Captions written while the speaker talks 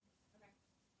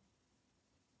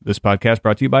This podcast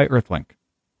brought to you by Earthlink.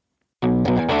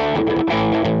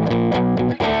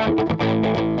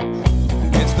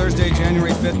 It's Thursday,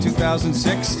 January 5th,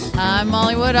 2006. I'm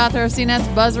Molly Wood, author of CNet's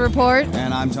Buzz Report.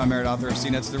 And I'm Tom Merritt, author of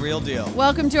CNet's The Real Deal.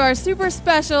 Welcome to our super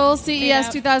special CES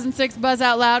 2006 Buzz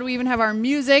Out Loud. We even have our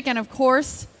music and, of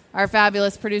course, our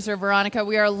fabulous producer, Veronica.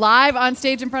 We are live on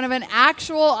stage in front of an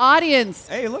actual audience.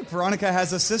 Hey, look, Veronica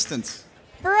has assistants.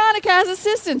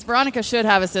 Veronica should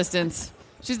have assistants.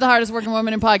 She's the hardest working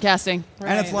woman in podcasting.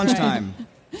 Right, and it's lunchtime.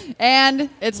 And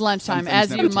it's lunchtime,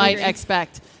 as you might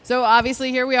expect. So obviously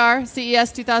here we are,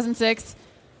 CES 2006.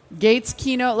 Gates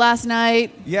keynote last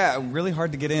night. Yeah, really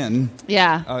hard to get in.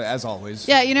 Yeah. As always.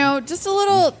 Yeah, you know, just a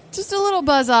little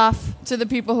buzz off to the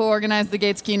people who organized the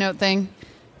Gates keynote thing,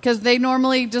 because they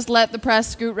normally just let the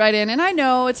press scoot right in. And I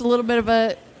know it's a little bit of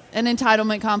an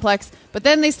entitlement complex, but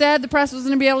then they said the press was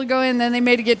going to be able to go in, then they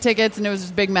made it get tickets, and it was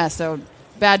just a big mess. So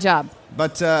bad job.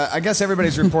 But I guess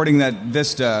everybody's reporting that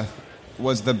Vista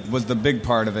was the big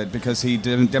part of it, because he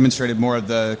demonstrated more of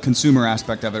the consumer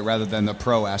aspect of it rather than the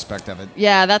pro aspect of it.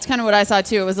 Yeah, that's kind of what I saw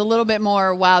too. It was a little bit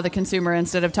more wow the consumer,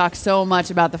 instead of talk so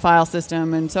much about the file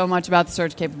system and so much about the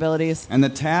search capabilities. And the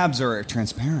tabs are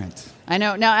transparent. I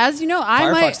know. Now, as you know,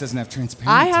 Firefox doesn't have transparent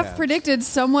I have tabs. predicted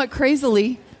somewhat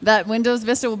crazily that Windows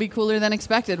Vista will be cooler than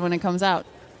expected when it comes out.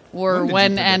 Or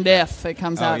when and if it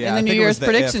comes out in the New Year's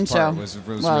prediction show. Was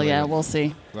well, really yeah, we'll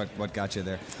see. What got you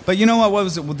there? But you know what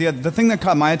was the thing that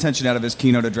caught my attention out of his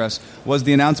keynote address was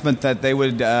the announcement that they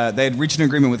had reached an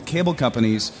agreement with cable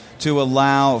companies to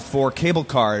allow for cable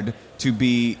card to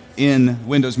be in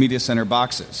Windows Media Center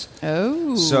boxes.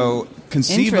 Oh. So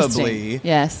conceivably,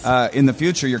 yes. In the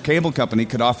future, your cable company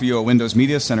could offer you a Windows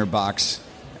Media Center box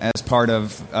as part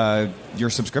of your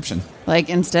subscription. Like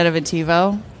instead of a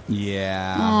TiVo?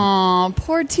 Yeah. Aw,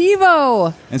 poor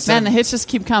TiVo. Man, the hits just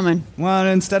keep coming. Well,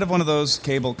 instead of one of those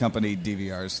cable company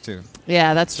DVRs, too.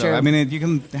 Yeah, that's true. I mean, you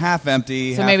can half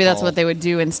empty, so half maybe that's full. what they would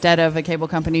do instead of a cable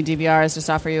company DVR, is just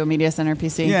offer you a Media Center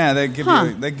PC. Yeah, they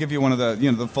give you one of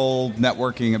the full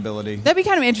networking ability. That'd be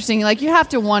kind of interesting. Like, you have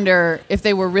to wonder if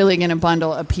they were really going to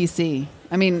bundle a PC.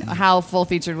 I mean, how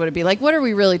full-featured would it be? Like, what are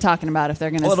we really talking about if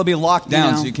they're going to... Well, it'll be locked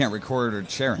down, so you can't record or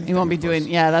share anything. You won't be doing...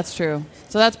 Yeah, that's true.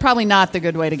 So that's probably not the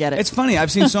good way to get it. It's funny. I've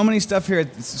seen so much stuff here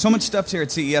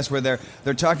at CES where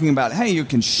they're talking about, hey, you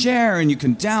can share and you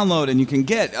can download and you can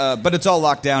get, but it's all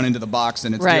locked down into the box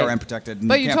and it's DRM protected. And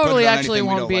but you can't totally put it on actually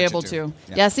anything won't be able to.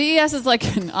 Yeah, CES is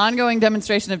like an ongoing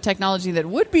demonstration of technology that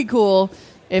would be cool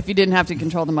if you didn't have to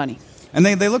control the money. And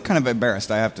they look kind of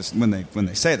embarrassed. I have to when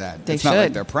they say that. They it's should. Not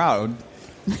like they're proud.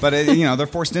 But, they're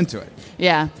forced into it.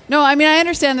 Yeah. No, I mean, I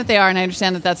understand that they are, and I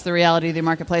understand that that's the reality of the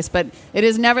marketplace, but it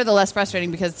is nevertheless frustrating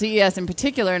because CES in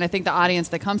particular, and I think the audience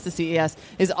that comes to CES,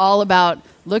 is all about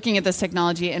looking at this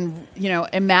technology and,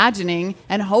 imagining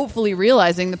and hopefully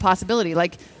realizing the possibility.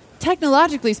 Like,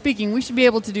 technologically speaking, we should be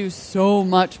able to do so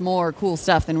much more cool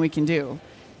stuff than we can do.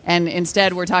 And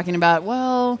instead, we're talking about,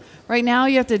 well, right now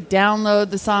you have to download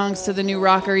the songs to the new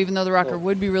rocker, even though the rocker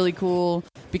would be really cool,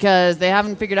 because they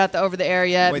haven't figured out the over-the-air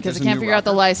yet, because they can't figure out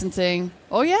the licensing.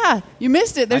 Oh, yeah. You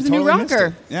missed it. There's a new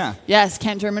rocker. Yeah. Yes,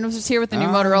 Kent German was just here with the new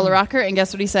Motorola rocker, and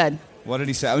guess what he said? What did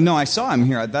he say? Oh, no, I saw him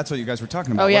here. That's what you guys were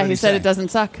talking about. Oh, yeah, he said it doesn't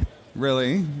suck.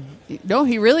 Really? No,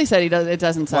 he really said it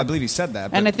doesn't suck. Well, I believe he said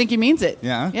that. And I think he means it.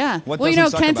 Yeah? Yeah. Well,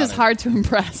 Kent is hard to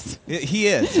impress. He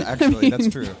is, actually. That's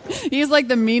true. He's like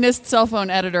the meanest cell phone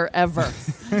editor ever.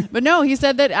 But no, he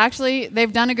said that actually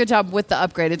they've done a good job with the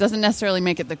upgrade. It doesn't necessarily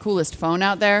make it the coolest phone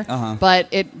out there,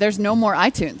 but there's no more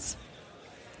iTunes,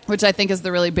 which I think is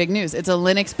the really big news. It's a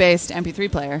Linux-based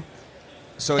MP3 player.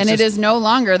 It is no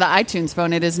longer the iTunes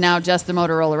phone. It is now just the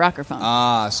Motorola rocker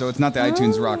phone. So it's not the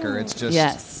iTunes rocker. It's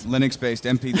just Linux-based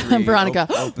MP3. Veronica,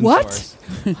 open what?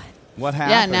 Source. What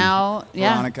happened? Yeah, now,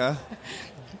 Veronica.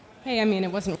 Hey, I mean,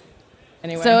 it wasn't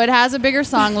anyway. So it has a bigger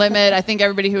song limit. I think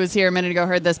everybody who was here a minute ago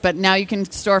heard this, but now you can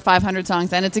store 500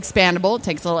 songs, and it's expandable. It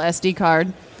takes a little SD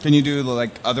card. Can you do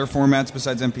like other formats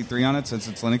besides MP3 on it since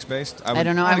it's Linux-based? I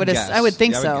don't know. I would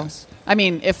think so. I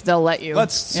mean, if they'll let you.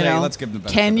 Let's give them the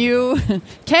benefit. Can you?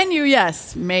 Can you?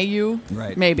 Yes. May you?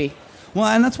 Right. Maybe. Well,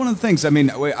 and that's one of the things. I mean,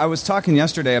 I was talking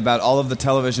yesterday about all of the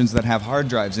televisions that have hard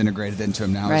drives integrated into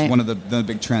them now. Right. It's one of the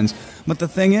big trends. But the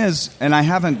thing is, and I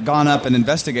haven't gone up and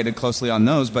investigated closely on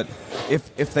those, but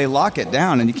if they lock it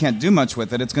down and you can't do much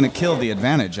with it, it's going to kill the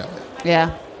advantage of it.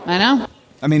 Yeah, I know.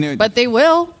 I mean, but they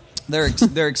will.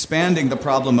 They're expanding the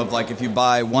problem of, like, if you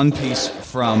buy one piece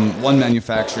from one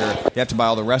manufacturer, you have to buy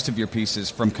all the rest of your pieces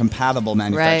from compatible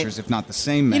manufacturers, if not the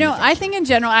same manufacturer. I think in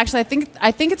general, actually,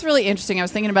 I think it's really interesting. I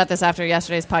was thinking about this after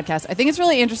yesterday's podcast. I think it's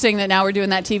really interesting that now we're doing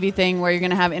that TV thing where you're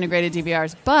going to have integrated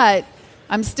DVRs. But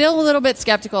I'm still a little bit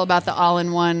skeptical about the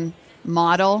all-in-one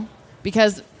model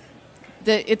because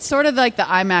it's sort of like the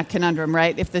iMac conundrum,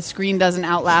 right? If the screen doesn't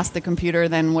outlast the computer,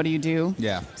 then what do you do?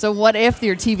 Yeah. So what if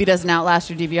your TV doesn't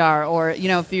outlast your DVR, or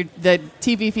if the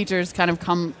TV features kind of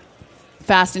come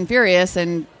fast and furious,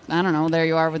 and I don't know, there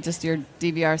you are with just your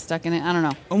DVR stuck in it. I don't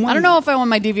know. I don't know if I want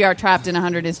my DVR trapped in a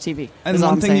 100-inch TV. And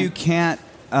one thing you can't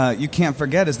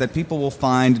forget is that people will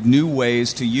find new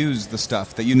ways to use the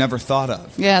stuff that you never thought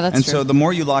of. Yeah, that's true. And true. so the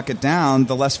more you lock it down,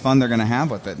 the less fun they're going to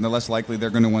have with it, and the less likely they're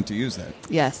going to want to use it.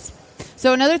 Yes.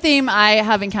 So another theme I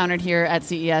have encountered here at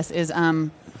CES is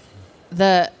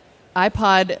the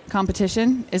iPod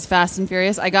competition is fast and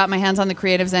furious. I got my hands on the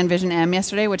Creative Zen Vision M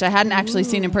yesterday, which I hadn't actually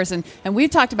seen in person. And we've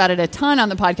talked about it a ton on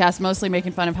the podcast, mostly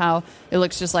making fun of how it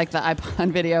looks just like the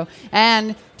iPod video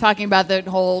and talking about the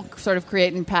whole sort of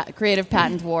creative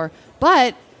patent war.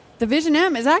 But the Vision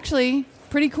M is actually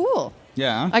pretty cool.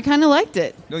 Yeah. I kind of liked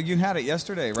it. No, you had it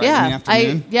yesterday, right? Yeah. In the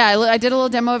afternoon? I did a little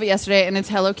demo of it yesterday, and it's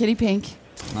Hello Kitty pink.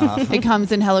 It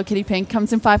comes in Hello Kitty pink.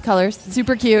 Comes in 5 colors.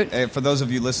 Super cute. For those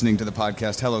of you listening to the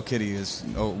podcast, Hello Kitty is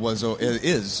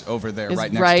over there, right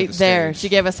next to the right there. stage. She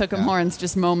gave us hook 'em horns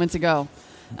just moments ago.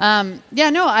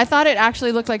 I thought it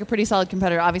actually looked like a pretty solid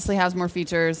competitor. Obviously has more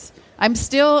features.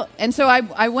 So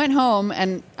I went home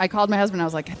and I called my husband. I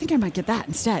was like, I think I might get that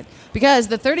instead because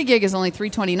the 30 gig is only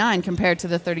 $329 compared to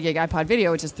the 30 gig iPod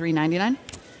video, which is $399.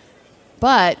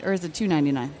 Or is it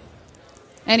 $299?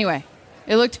 Anyway.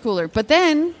 It looked cooler. But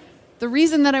then, the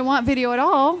reason that I want video at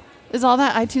all is all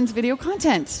that iTunes video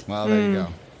content. Well, there you go.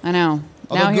 I know.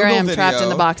 Although now here Google I am trapped in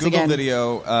the box Google again.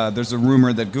 Video, there's a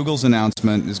rumor that Google's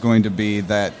announcement is going to be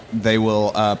that they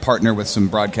will partner with some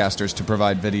broadcasters to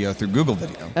provide video through Google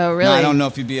Video. Oh, really? Now, I don't know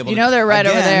if you'd be able to... they're right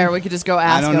over there. We could just go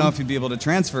ask I don't them. know if you'd be able to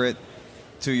transfer it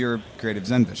to your Creative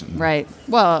Zen Vision. Right.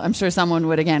 Well, I'm sure someone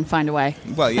would, again, find a way.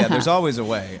 Well, yeah, there's always a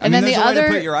way. And then there's the a way other-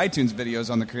 to put your iTunes videos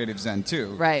on the Creative Zen,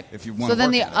 too. Right. If you want So to then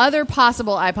work the at it. other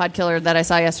possible iPod killer that I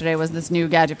saw yesterday was this new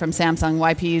gadget from Samsung,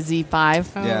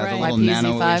 YPZ5. Oh, Yeah, right. the little YPZ5.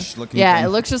 nano-ish looking Yeah, thing. it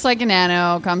looks just like a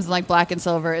Nano. Comes in like black and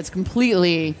silver. It's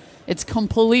completely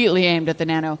aimed at the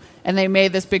Nano. And they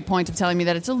made this big point of telling me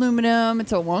that it's aluminum,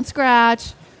 so it won't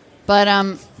scratch. But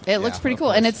it looks pretty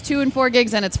cool, and it's 2 and 4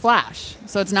 gigs, and it's flash,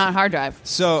 so it's not hard drive.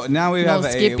 So now we have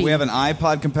an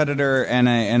iPod competitor and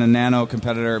a Nano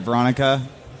competitor. Veronica,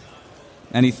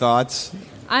 any thoughts?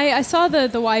 I saw the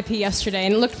YP yesterday,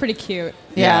 and it looked pretty cute.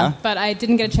 Yeah. But I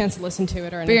didn't get a chance to listen to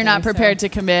it or anything. But you're not prepared so.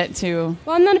 to commit to...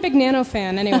 Well, I'm not a big Nano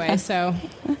fan anyway, so...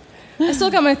 I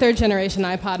still got my 3rd generation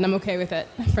iPod, and I'm okay with it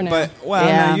for now. But,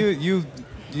 Yeah. now you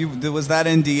was that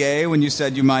NDA when you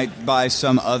said you might buy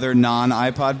some other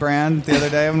non-iPod brand the other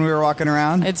day when we were walking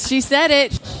around? She said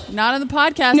it, not on the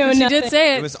podcast, No, but she nothing. did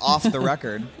say it. It was off the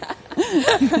record.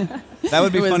 That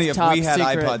would be It was funny if top we had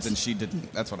secret. iPods and she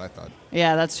didn't. That's what I thought.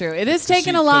 Yeah, that's true. It is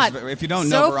taking a lot. If you don't so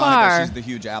know Veronica, far, she's the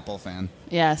huge Apple fan.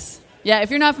 Yes. Yeah,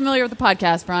 if you're not familiar with the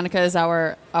podcast, Veronica is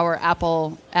our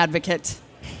Apple advocate.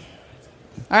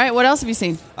 All right, what else have you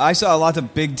seen? I saw a lot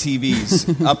of big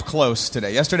TVs up close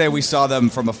today. Yesterday we saw them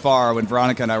from afar when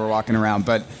Veronica and I were walking around,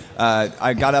 but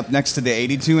I got up next to the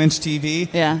 82-inch TV,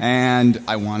 Yeah. and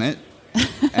I want it,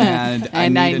 and I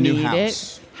need a new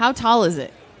house. it. How tall is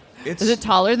it? Is it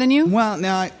taller than you? Well,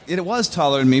 now it was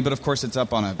taller than me, but of course it's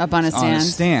up on a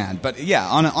stand. But yeah,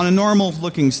 on a normal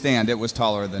looking stand, it was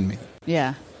taller than me.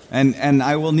 Yeah. And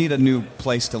I will need a new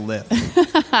place to live.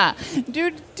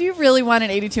 Dude, do you really want an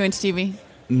 82-inch TV?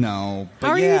 No. But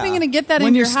How are you even going to get that when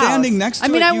in your you're house? standing next to I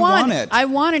mean, it, I you want it. I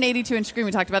want an 82-inch screen.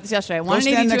 We talked about this yesterday. I want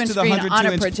an stand 82-inch next to the screen on a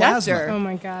 102-inch projector. plasma. Oh,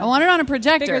 my God. I want it on a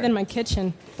projector. Bigger than my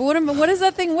kitchen. But what does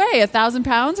that thing weigh? 1,000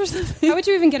 pounds or something? How would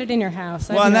you even get it in your house?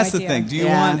 I Well, have and no that's idea. the thing. Do you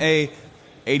Yeah. want a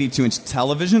 82-inch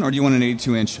television, or do you want an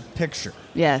 82-inch picture?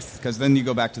 Yes. Because then you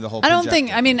go back to the whole I don't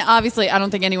projector. think, obviously, I don't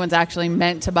think anyone's actually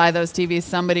meant to buy those TVs.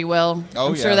 Somebody will. Oh,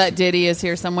 I'm sure yes. that Diddy is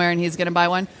here somewhere and he's going to buy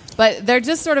one. But they're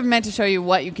just sort of meant to show you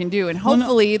what you can do. And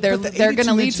hopefully But the they're going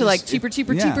to 82 lead to like inches,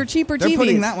 cheaper yeah. TVs. They're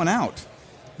putting that one out.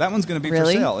 That one's going to be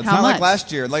Really? for sale. It's How not much? like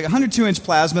last year. Like 102-inch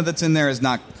plasma that's in there is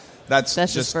not. That's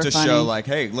just for to funny. show like,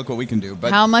 hey, look what we can do.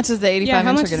 But How much is the 85 Yeah, how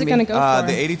inch much is it going going to to be? go for?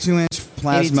 the 82-inch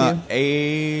plasma,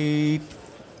 82.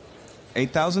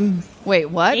 8,000. Wait,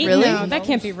 what? Eight? Really? No, that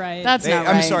can't be right. That's not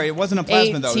I'm right. sorry, it wasn't a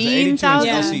plasma though. It was an 82-inch 18,000?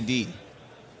 LCD.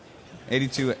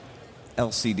 82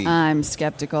 LCD. I'm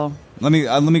skeptical. Let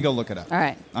me go look it up. All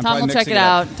right. I'm Tom probably will check mixing it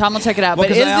out. Tom will check it out. Well,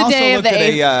 but it is I the also day of looked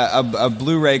the at a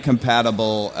Blu-ray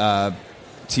compatible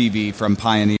TV from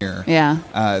Pioneer. Yeah.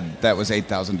 That was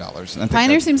 $8,000.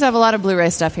 Pioneer seems to have a lot of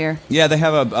Blu-ray stuff here. Yeah, they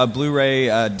have a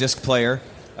Blu-ray disc player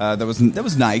that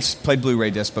was nice. Played Blu-ray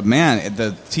disc, but man,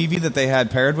 the TV that they had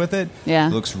paired with it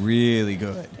looks really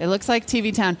good. It looks like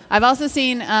TV Town. I've also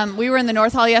seen, we were in the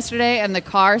North Hall yesterday, and the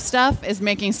car stuff is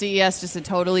making CES just a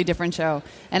totally different show.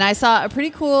 And I saw a pretty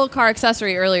cool car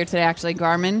accessory earlier today, actually,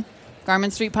 Garmin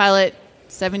Street Pilot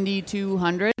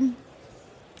 7200.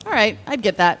 All right, I'd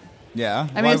get that. Yeah.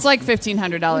 I mean, it's like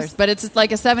 $1,500, but it's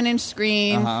like a 7-inch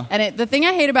screen. And the thing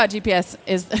I hate about GPS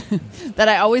is that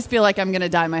I always feel like I'm going to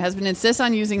die. My husband insists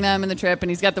on using them in the trip, and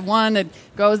he's got the one that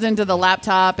goes into the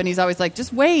laptop, and he's always like,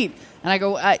 just wait. And I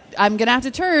go, I'm going to have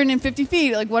to turn in 50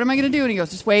 feet. Like, what am I going to do? And he goes,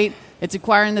 just wait. It's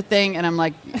acquiring the thing. And I'm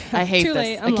like, I hate Too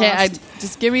this. late. I can't.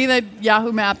 Just give me the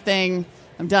Yahoo Map thing.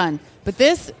 I'm done. But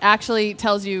this actually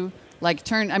tells you, like,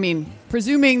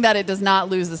 presuming that it does not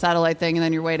lose the satellite thing, and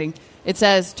then you're waiting. It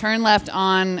says turn left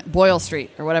on Boyle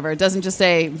Street or whatever. It doesn't just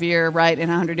say veer right in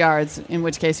 100 yards, in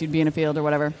which case you'd be in a field or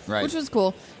whatever, which was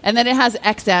cool. And then it has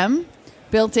XM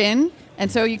built in,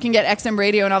 and so you can get XM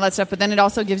radio and all that stuff, but then it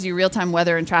also gives you real-time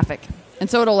weather and traffic. And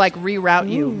so it'll, like,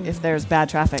 reroute you if there's bad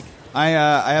traffic. I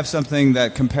have something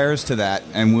that compares to that,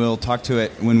 and we'll talk to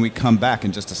it when we come back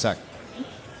in just a sec.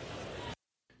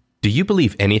 Do you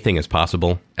believe anything is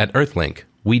possible? At Earthlink,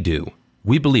 we do.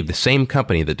 We believe the same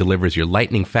company that delivers your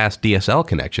lightning-fast DSL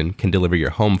connection can deliver your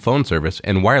home phone service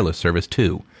and wireless service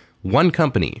too. One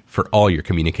company for all your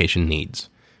communication needs.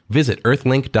 Visit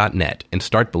earthlink.net and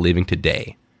start believing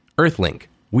today. Earthlink,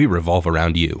 we revolve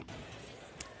around you.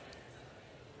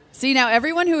 See, now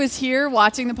everyone who is here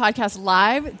watching the podcast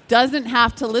live doesn't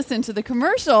have to listen to the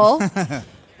commercial,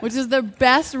 which is the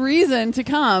best reason to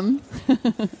come.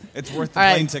 It's worth the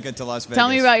plane ticket to Las Vegas. Tell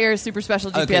me about your super special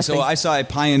GPS Okay, so thing. I saw a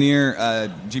Pioneer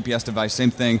GPS device,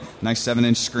 same thing, nice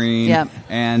 7-inch screen,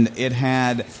 and it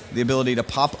had the ability to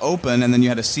pop open, and then you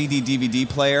had a CD, DVD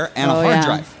player, and a hard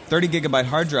drive. 30 gigabyte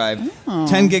hard drive,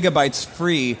 10 gigabytes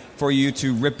free for you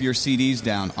to rip your CDs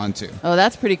down onto. Oh,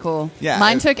 that's pretty cool. Yeah,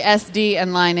 Mine took SD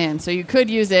and line in, so you could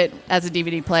use it as a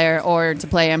DVD player or to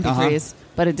play MP3s.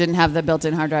 But it didn't have the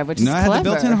built-in hard drive, which is clever. No, it had the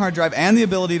built-in hard drive and the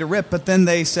ability to rip. But then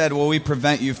they said, "Well, we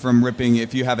prevent you from ripping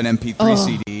if you have an MP3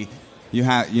 CD. If you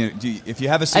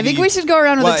have a CD, I think we should go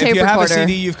around with a tape recorder. If you recorder. have a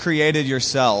CD you've created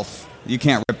yourself, you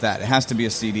can't rip that. It has to be a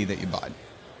CD that you bought."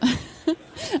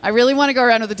 I really want to go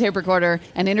around with a tape recorder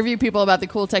and interview people about the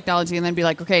cool technology, and then be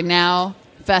like, "Okay, now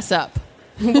fess up.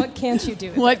 What can't you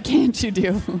do? What can't you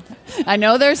do? I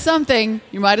know there's something.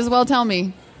 You might as well tell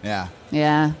me." Yeah.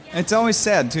 It's always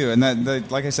sad, too. And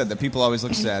like I said, the people always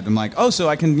look sad. I'm like, oh, so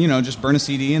I can, just burn a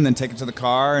CD and then take it to the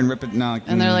car and rip it? No.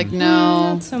 And they're like,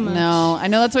 no. Not so much. No. I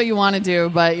know that's what you want to do,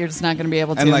 but you're just not going to be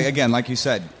able to. And like you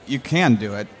said, you can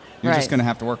do it. You're just going to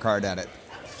have to work hard at it.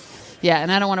 Yeah, and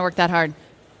I don't want to work that hard.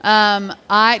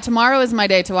 Tomorrow is my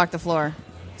day to walk the floor.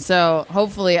 So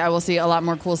hopefully I will see a lot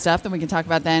more cool stuff that we can talk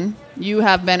about then. You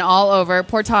have been all over.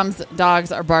 Poor Tom's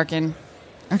dogs are barking.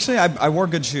 Actually, I wore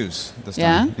good shoes this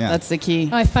time. Yeah? That's the key.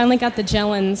 Oh, I finally got the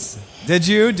Gellins. Did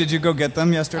you? Did you go get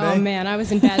them yesterday? Oh, man, I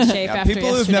was in bad shape after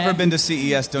people who've never been to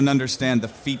CES don't understand the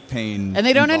feet pain. And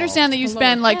they don't involved. understand that you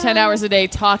spend like 10 hours a day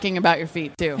talking about your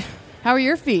feet, too. How are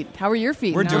your feet?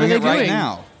 We're doing it right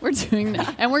now. We're doing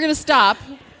that. And we're going to stop.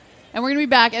 And we're going to be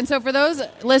back. And so for those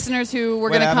listeners who were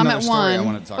going to come at 1. I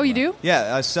want to talk about. You do?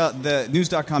 Yeah, so the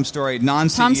news.com story,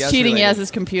 non-CES Tom's cheating. related. He has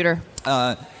his computer.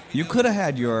 You could have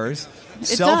had yours.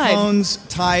 Cell phones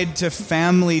tied to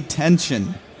family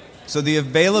tension. So the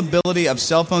availability of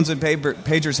cell phones and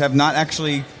pagers have not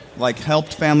actually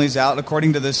helped families out.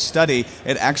 According to this study,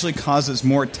 it actually causes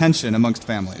more tension amongst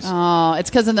families. Oh,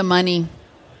 it's because of the money.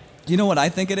 Do you know what I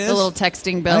think it is? The little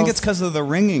texting bills. I think it's because of the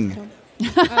ringing.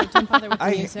 Don't bother with the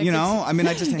music.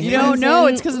 I just hate You it. don't know.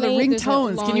 It's because of the There's a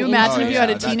ringtones. long Can you imagine intro. if you had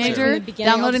a Oh, yeah, that's teenager true.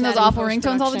 downloading those awful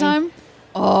ringtones all the time?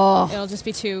 Oh, It'll just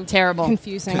be too terrible.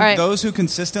 confusing. All right. Those who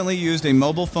consistently used a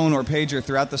mobile phone or pager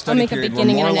throughout the study make a period were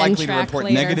beginning more and an end likely to track report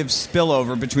later. negative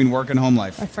spillover between work and home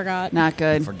life. I forgot. Not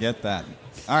good. Forget that.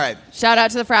 All right. Shout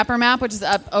out to the Frapper map, which is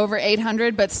up over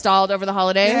 800, but stalled over the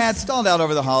holidays. Yeah, it stalled out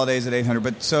over the holidays at 800.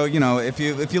 But so, if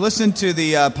you listen to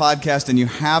the podcast and you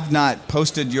have not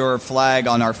posted your flag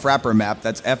on our Frapper map,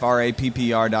 that's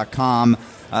FRAPPR.com,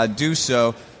 do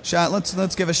so.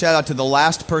 Let's give a shout out to the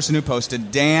last person who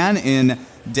posted. Dan in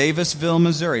Davisville,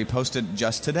 Missouri, posted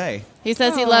just today. He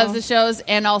says he loves the shows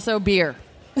and also beer.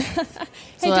 Hey,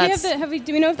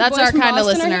 do we know if the that's boys our from kind of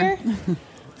Boston listener. are here?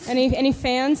 Any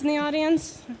fans in the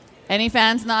audience? Any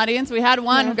fans in the audience? We had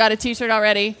one who got a T-shirt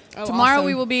already. Oh, Tomorrow awesome.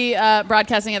 we will be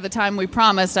broadcasting at the time we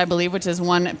promised, I believe, which is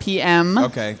 1 p.m.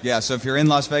 Okay, yeah, so if you're in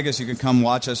Las Vegas, you can come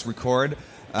watch us record.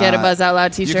 Get a Buzz Out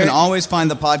Loud t-shirt. You can always find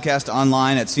the podcast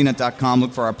online at cnet.com.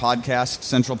 Look for our podcast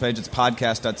central page. It's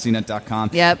podcast.cnet.com.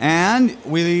 Yep. And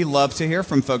we love to hear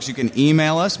from folks. You can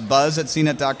email us,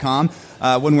 buzz@cnet.com.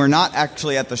 When we're not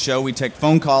actually at the show, we take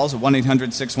phone calls at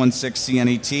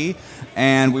 1-800-616-CNET,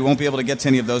 and we won't be able to get to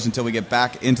any of those until we get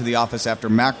back into the office after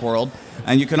Macworld.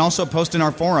 And you can also post in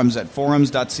our forums at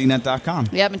forums.cnet.com.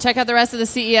 Yep, and check out the rest of the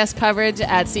CES coverage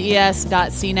at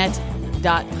ces.cnet.com.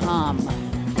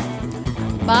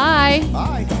 Bye.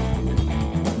 Bye.